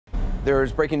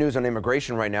There's breaking news on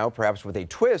immigration right now, perhaps with a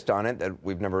twist on it that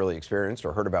we've never really experienced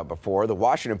or heard about before. The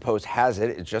Washington Post has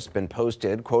it. It's just been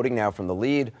posted. Quoting now from the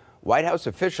lead, White House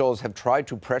officials have tried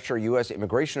to pressure U.S.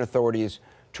 immigration authorities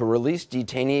to release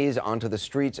detainees onto the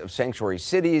streets of sanctuary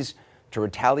cities to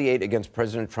retaliate against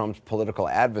President Trump's political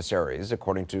adversaries,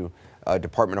 according to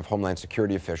Department of Homeland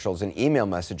Security officials in email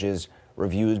messages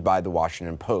reviewed by the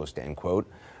Washington Post, end quote.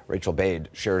 Rachel Bade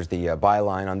shares the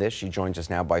byline on this. She joins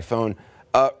us now by phone.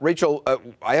 Rachel,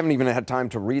 I haven't even had time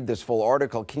to read this full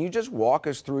article. Can you just walk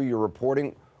us through your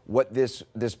reporting, what this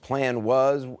plan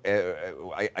was?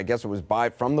 I guess it was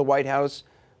from the White House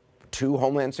to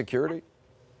Homeland Security?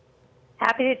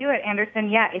 Happy to do it, Anderson.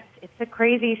 Yeah, it's a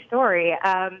crazy story.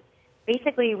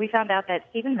 Basically, we found out that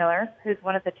Stephen Miller, who's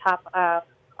one of the top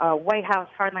White House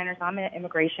hardliners on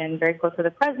immigration, very close to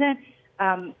the president,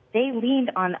 they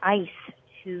leaned on ICE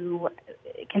to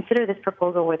consider this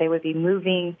proposal where they would be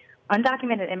moving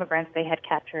undocumented immigrants they had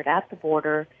captured at the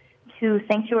border to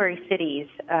sanctuary cities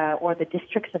or the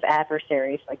districts of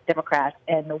adversaries like Democrats.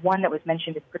 And the one that was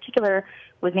mentioned in particular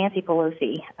was Nancy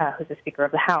Pelosi, who's the Speaker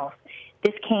of the House.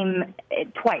 This came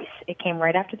twice. It came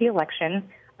right after the election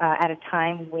at a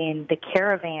time when the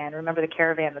caravan, remember the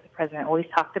caravan that the president always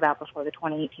talked about before the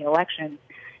 2018 elections,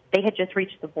 they had just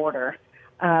reached the border.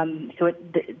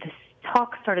 This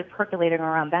talk started percolating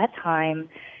around that time.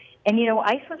 And, you know,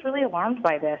 ICE was really alarmed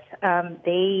by this.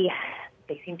 They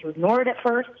seemed to ignore it at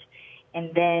first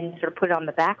and then sort of put it on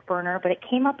the back burner. But it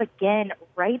came up again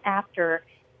right after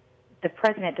the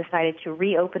president decided to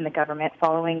reopen the government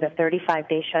following the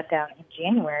 35-day shutdown in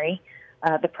January.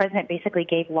 The president basically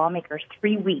gave lawmakers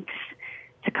 3 weeks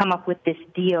to come up with this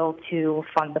deal to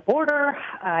fund the border.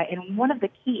 And one of the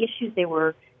key issues they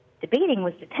were debating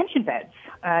was detention beds.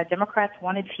 Democrats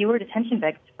wanted fewer detention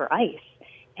beds for ICE.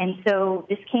 And so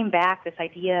this came back, this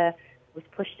idea was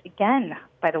pushed again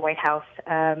by the White House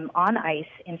on ICE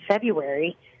in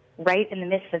February, right in the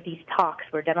midst of these talks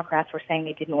where Democrats were saying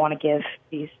they didn't want to give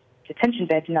these detention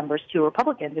bed numbers to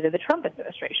Republicans and to the Trump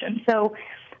administration. So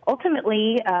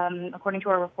ultimately, according to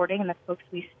our reporting and the folks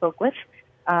we spoke with,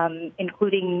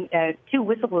 including two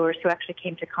whistleblowers who actually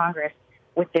came to Congress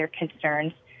with their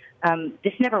concerns,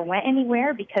 this never went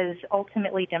anywhere because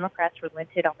ultimately Democrats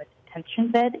relented on the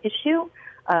detention bed issue.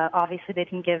 Obviously, they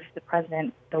didn't give the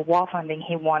president the wall funding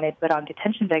he wanted, but on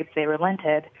detention beds, they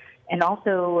relented. And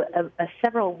also,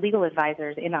 several legal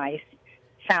advisors in ICE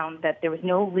found that there was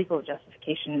no legal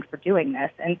justification for doing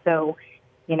this. And so,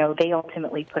 you know, they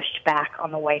ultimately pushed back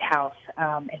on the White House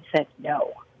and said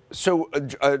no. So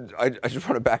I just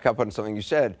want to back up on something you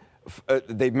said.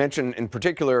 They mentioned in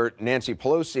particular Nancy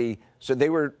Pelosi. So they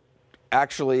were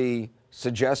actually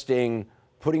suggesting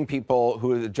putting people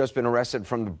who had just been arrested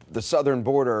from the southern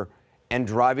border and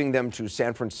driving them to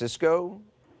San Francisco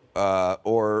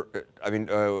to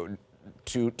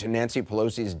Nancy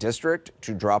Pelosi's district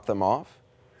to drop them off?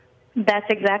 That's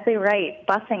exactly right,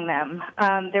 busing them.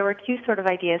 There were two sort of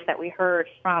ideas that we heard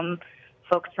from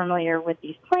folks familiar with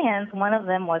these plans. One of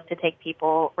them was to take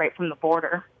people right from the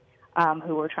border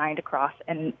who were trying to cross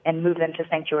and move them to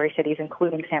sanctuary cities,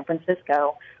 including San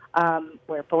Francisco,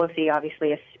 where Pelosi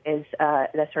obviously is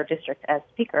that's her district as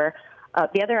Speaker.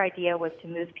 The other idea was to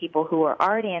move people who are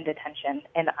already in detention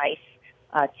in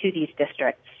ICE to these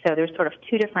districts. So there's sort of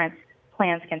two different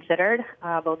plans considered.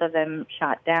 Both of them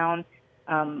shot down.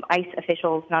 ICE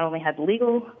officials not only had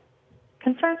legal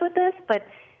concerns with this, but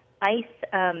ICE,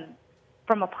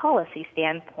 from a policy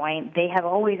standpoint, they have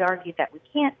always argued that we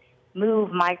can't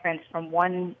move migrants from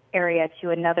one area to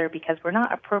another because we're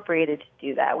not appropriated to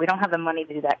do that. We don't have the money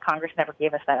to do that. Congress never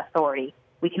gave us that authority.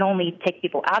 We can only take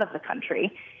people out of the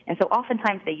country. And so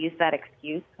oftentimes they use that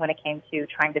excuse when it came to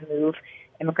trying to move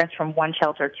immigrants from one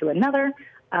shelter to another.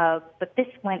 But this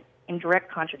went in direct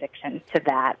contradiction to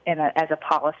that as a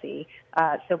policy.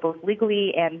 So both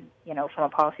legally and, you know, from a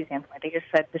policy standpoint, they just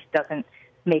said this doesn't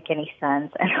make any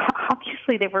sense. And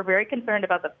obviously they were very concerned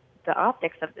about the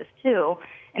optics of this, too.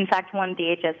 In fact, one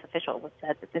DHS official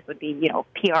said that this would be, you know,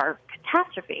 PR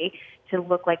catastrophe to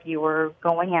look like you were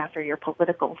going after your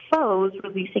political foes,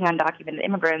 releasing undocumented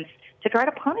immigrants to try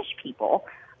to punish people.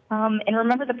 And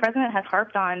remember, the president has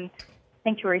harped on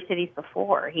sanctuary cities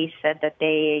before. He said that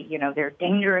they're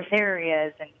dangerous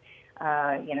areas and,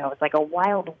 it's like a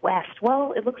Wild West.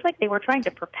 Well, it looks like they were trying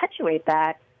to perpetuate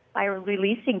that by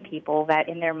releasing people that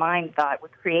in their mind thought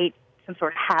would create some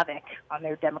sort of havoc on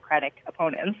their Democratic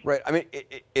opponents. Right. I mean,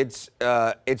 it's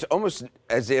almost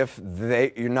as if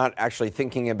you're not actually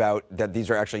thinking about that these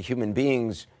are actually human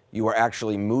beings. You are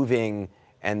actually moving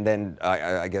and then,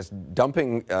 I guess,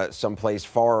 dumping someplace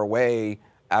far away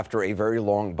after a very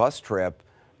long bus trip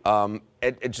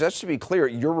Just to be clear,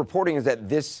 your reporting is that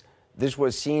this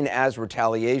was seen as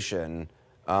retaliation,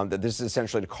 that this is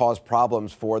essentially to cause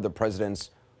problems for the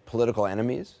president's political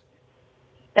enemies?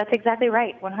 That's exactly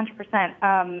right,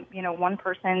 100%. One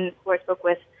person who I spoke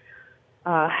with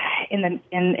in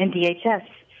DHS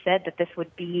said that this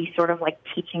would be sort of like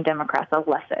teaching Democrats a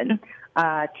lesson,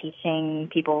 teaching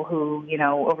people who,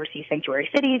 oversee sanctuary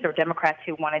cities or Democrats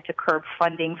who wanted to curb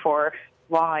funding for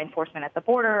law enforcement at the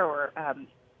border, or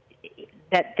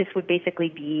that this would basically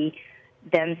be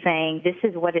them saying this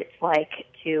is what it's like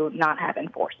to not have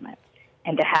enforcement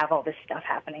and to have all this stuff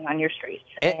happening on your streets.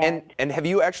 And have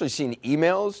you actually seen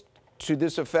emails to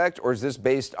this effect, or is this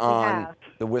based on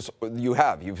the whistle?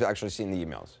 You've actually seen the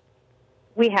emails?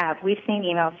 We have. We've seen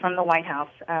emails from the White House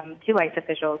to ICE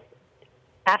officials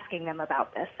asking them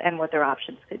about this and what their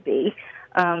options could be.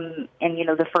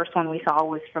 The first one we saw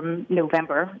was from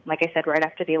November. Like I said, right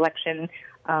after the election,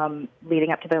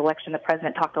 leading up to the election, the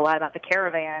president talked a lot about the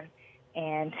caravan.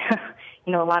 And,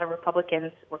 a lot of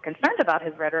Republicans were concerned about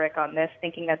his rhetoric on this,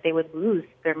 thinking that they would lose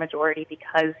their majority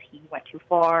because he went too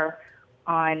far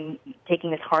on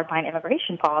taking this hardline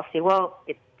immigration policy. Well,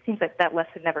 it seems like that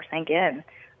lesson never sank in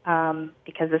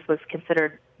because this was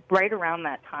considered right around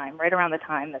the time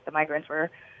that the migrants were,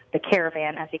 the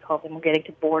caravan, as he called them, were getting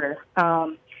to border.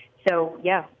 It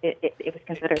was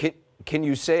considered. Can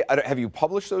you say, have you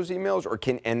published those emails,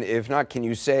 and if not, can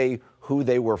you say who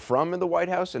they were from in the White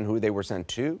House and who they were sent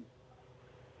to?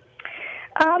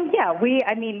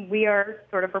 We are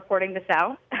sort of reporting this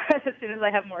out. As soon as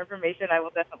I have more information, I will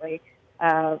definitely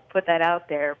put that out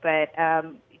there. But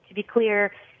to be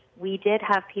clear, we did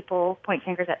have people point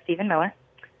fingers at Stephen Miller,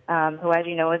 who, as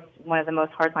you know, is one of the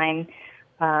most hardline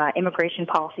immigration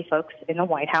policy folks in the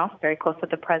White House, very close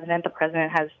with the president. The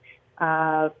president has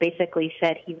basically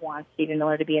said he wants Stephen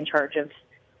Miller to be in charge of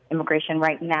immigration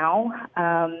right now,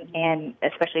 and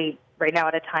especially right now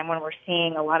at a time when we're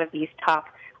seeing a lot of these top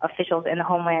officials in the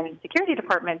Homeland Security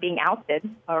Department being ousted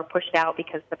or pushed out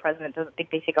because the president doesn't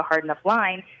think they take a hard enough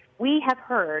line. We have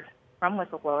heard from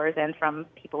whistleblowers and from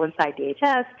people inside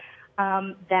DHS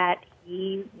that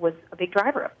he was a big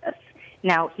driver of this.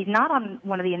 Now, he's not on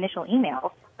one of the initial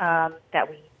emails that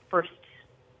we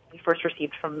first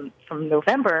received from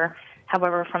November.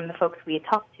 However, from the folks we had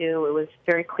talked to, it was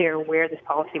very clear where this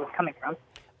policy was coming from.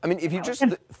 I mean, if you just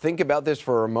think about this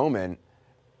for a moment,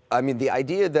 I mean, the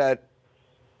idea that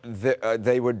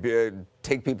they would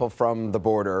take people from the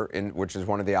border, which is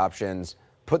one of the options,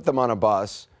 put them on a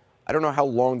bus. I don't know how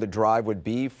long the drive would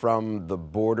be from the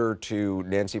border to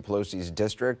Nancy Pelosi's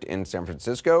district in San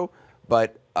Francisco,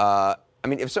 but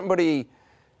if somebody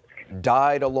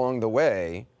died along the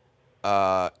way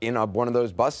in one of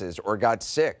those buses or got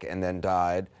sick and then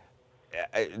died,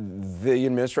 the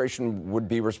administration would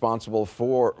be responsible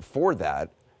for that,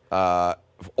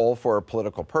 all for a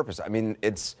political purpose. I mean,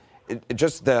 it's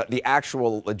just the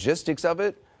actual logistics of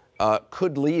it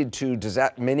could lead to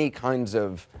many kinds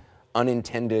of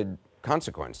unintended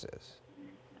consequences.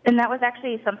 And that was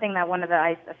actually something that one of the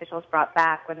ICE officials brought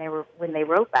back when they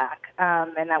wrote back,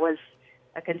 and that was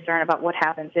a concern about what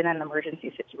happens in an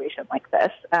emergency situation like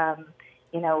this.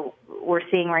 We're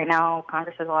seeing right now,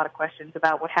 Congress has a lot of questions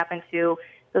about what happened to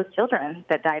those children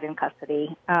that died in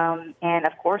custody. And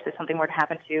of course, if something were to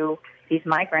happen to these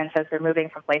migrants as they're moving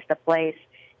from place to place,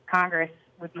 Congress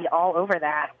would be all over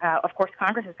that. Of course,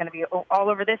 Congress is going to be all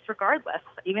over this regardless,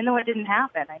 even though it didn't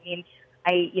happen. I mean,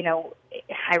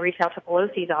 I reached out to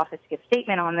Pelosi's office to get a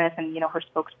statement on this, and, her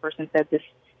spokesperson said this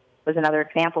was another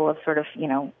example of sort of,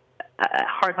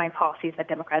 hardline policies that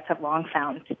Democrats have long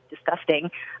found disgusting.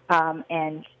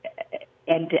 And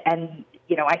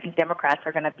I think Democrats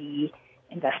are going to be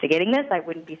investigating this. I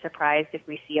wouldn't be surprised if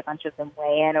we see a bunch of them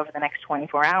weigh in over the next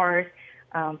 24 hours.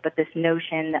 But this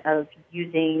notion of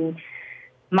using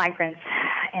migrants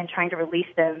and trying to release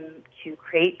them to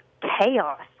create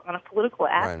chaos on a political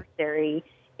adversary,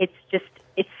 right.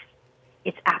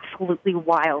 It's absolutely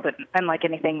wild and unlike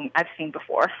anything I've seen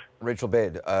before. Rachel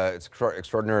Bade, it's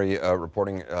extraordinary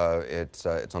reporting. It's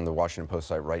on the Washington Post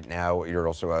site right now. You're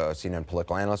also a CNN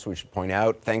political analyst, we should point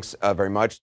out. Thanks very much.